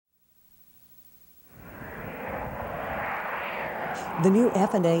The new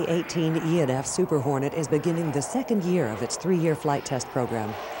A-18 E&F Super Hornet is beginning the second year of its 3-year flight test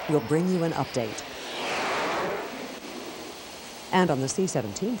program. We'll bring you an update. And on the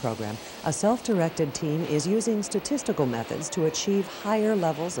C-17 program, a self-directed team is using statistical methods to achieve higher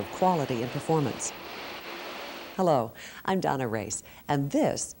levels of quality and performance. Hello, I'm Donna Race, and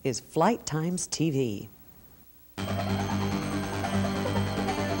this is Flight Times TV.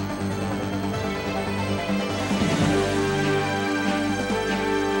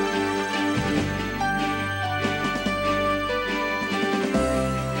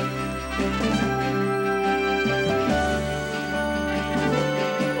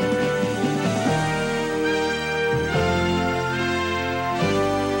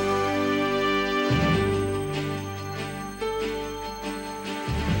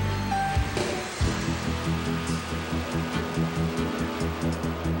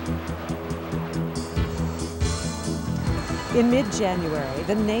 In mid-January,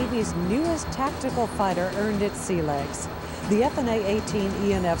 the Navy's newest tactical fighter earned its sea legs. The A-18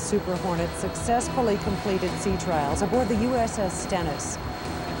 E&F Super Hornet successfully completed sea trials aboard the USS Stennis.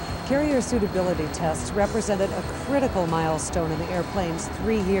 Carrier suitability tests represented a critical milestone in the airplane's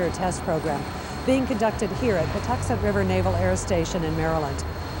 3-year test program, being conducted here at Patuxent River Naval Air Station in Maryland.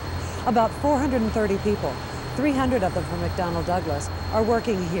 About 430 people, 300 of them from McDonnell Douglas, are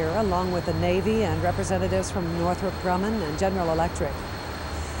working here along with the Navy and representatives from Northrop Grumman and General Electric.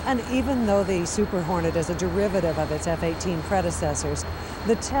 And even though the Super Hornet is a derivative of its F-18 predecessors,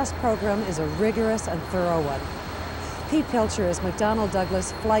 the test program is a rigorous and thorough one. Pete Pilcher is McDonnell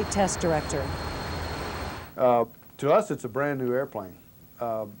Douglas Flight Test Director. To us, it's a brand new airplane.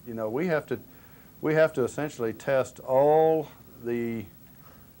 You know, we have to essentially test all the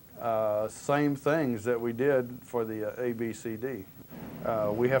same things that we did for the ABCD.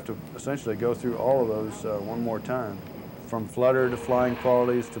 We have to essentially go through all of those one more time, from flutter to flying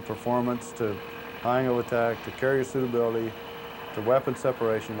qualities to performance to high angle attack to carrier suitability to weapon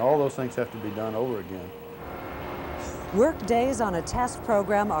separation. All those things have to be done over again. Work days on a test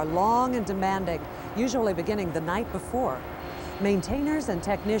program are long and demanding, usually beginning the night before. Maintainers and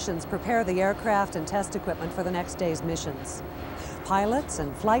technicians prepare the aircraft and test equipment for the next day's missions. Pilots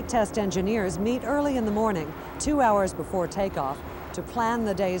and flight test engineers meet early in the morning, 2 hours before takeoff, to plan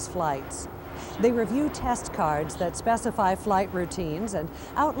the day's flights. They review test cards that specify flight routines and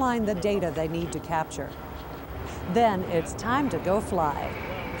outline the data they need to capture. Then it's time to go fly.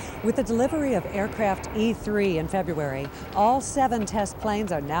 With the delivery of aircraft E-3 in February, all 7 test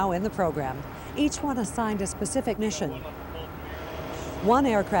planes are now in the program, each one assigned a specific mission. One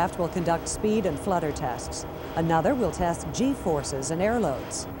aircraft will conduct speed and flutter tests. Another will test G-forces and air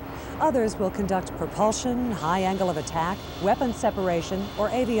loads. Others will conduct propulsion, high angle of attack, weapon separation, or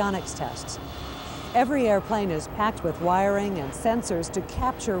avionics tests. Every airplane is packed with wiring and sensors to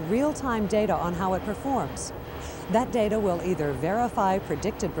capture real-time data on how it performs. That data will either verify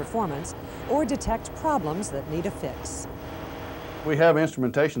predicted performance or detect problems that need a fix. We have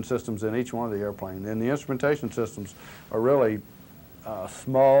instrumentation systems in each one of the airplanes, and the instrumentation systems are really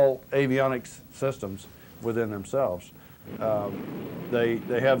small avionics systems within themselves. They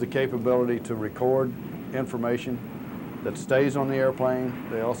have the capability to record information that stays on the airplane.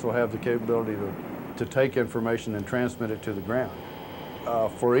 They also have the capability to take information and transmit it to the ground.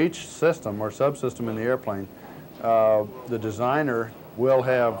 For each system or subsystem in the airplane, the designer will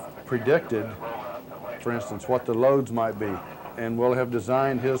have predicted, for instance, what the loads might be, and will have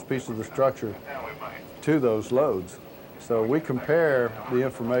designed his piece of the structure to those loads. So we compare the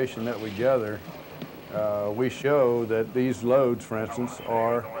information that we gather. We show that these loads, for instance,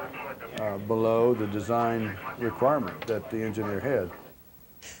 are below the design requirement that the engineer had.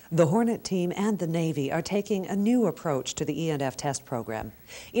 The Hornet team and the Navy are taking a new approach to the E&F test program.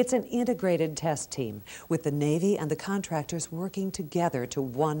 It's an integrated test team, with the Navy and the contractors working together to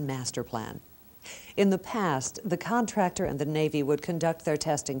one master plan. In the past, the contractor and the Navy would conduct their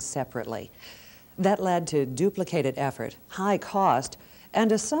testing separately. That led to duplicated effort, high cost,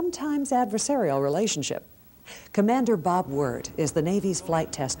 and a sometimes adversarial relationship. Commander Bob Wirt is the Navy's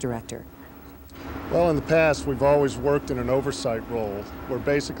flight test director. Well, in the past, we've always worked in an oversight role, where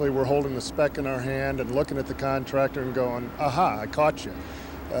basically we're holding the spec in our hand and looking at the contractor and going, aha, I caught you.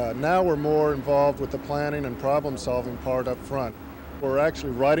 Now we're more involved with the planning and problem-solving part up front. We're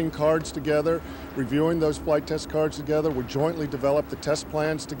actually writing cards together, reviewing those flight test cards together. We jointly developed the test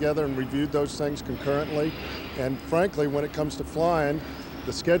plans together and reviewed those things concurrently. And frankly, when it comes to flying,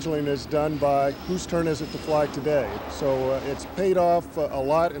 the scheduling is done by whose turn is it to fly today. So it's paid off a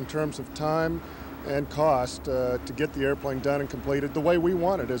lot in terms of time and cost to get the airplane done and completed the way we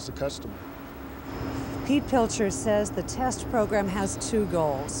want it as the customer. Pete Pilcher says the test program has two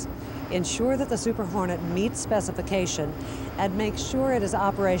goals: ensure that the Super Hornet meets specification and make sure it is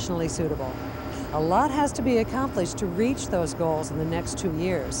operationally suitable. A lot has to be accomplished to reach those goals in the next 2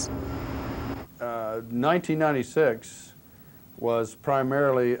 years. 1996 was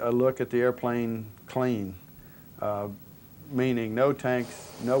primarily a look at the airplane clean, meaning no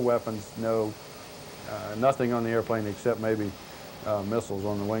tanks, no weapons, nothing on the airplane except maybe missiles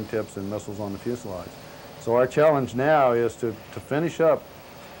on the wingtips and missiles on the fuselage. So our challenge now is to finish up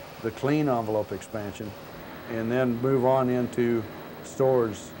the clean envelope expansion and then move on into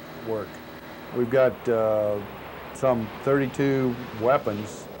storage work. We've got some 32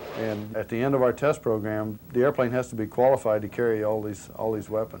 weapons, and at the end of our test program, the airplane has to be qualified to carry all these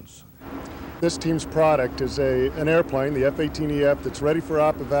weapons. This team's product is an airplane, the F-18EF, that's ready for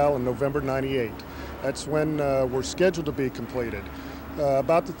op eval in November '98. That's when we're scheduled to be completed.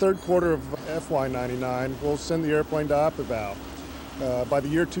 About the third quarter of FY '99, we'll send the airplane to op eval. By the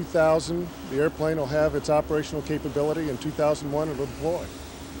year 2000, the airplane will have its operational capability. In 2001, it'll deploy.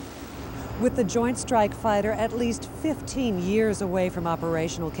 With the Joint Strike Fighter at least 15 years away from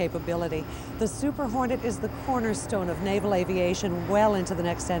operational capability, the Super Hornet is the cornerstone of naval aviation well into the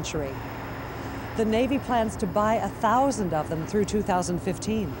next century. The Navy plans to buy 1,000 of them through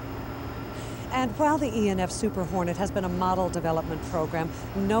 2015. And while the E&F Super Hornet has been a model development program,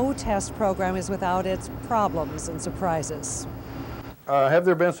 no test program is without its problems and surprises. Have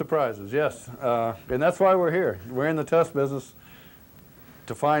there been surprises? Yes, and that's why we're here. We're in the test business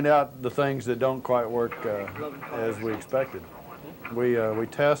to find out the things that don't quite work as we expected. We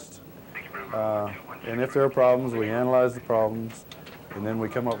test, and if there are problems, we analyze the problems, and then we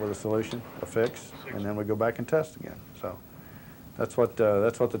come up with a solution, a fix, and then we go back and test again. So that's what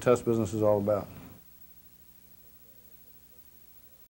the test business is all about.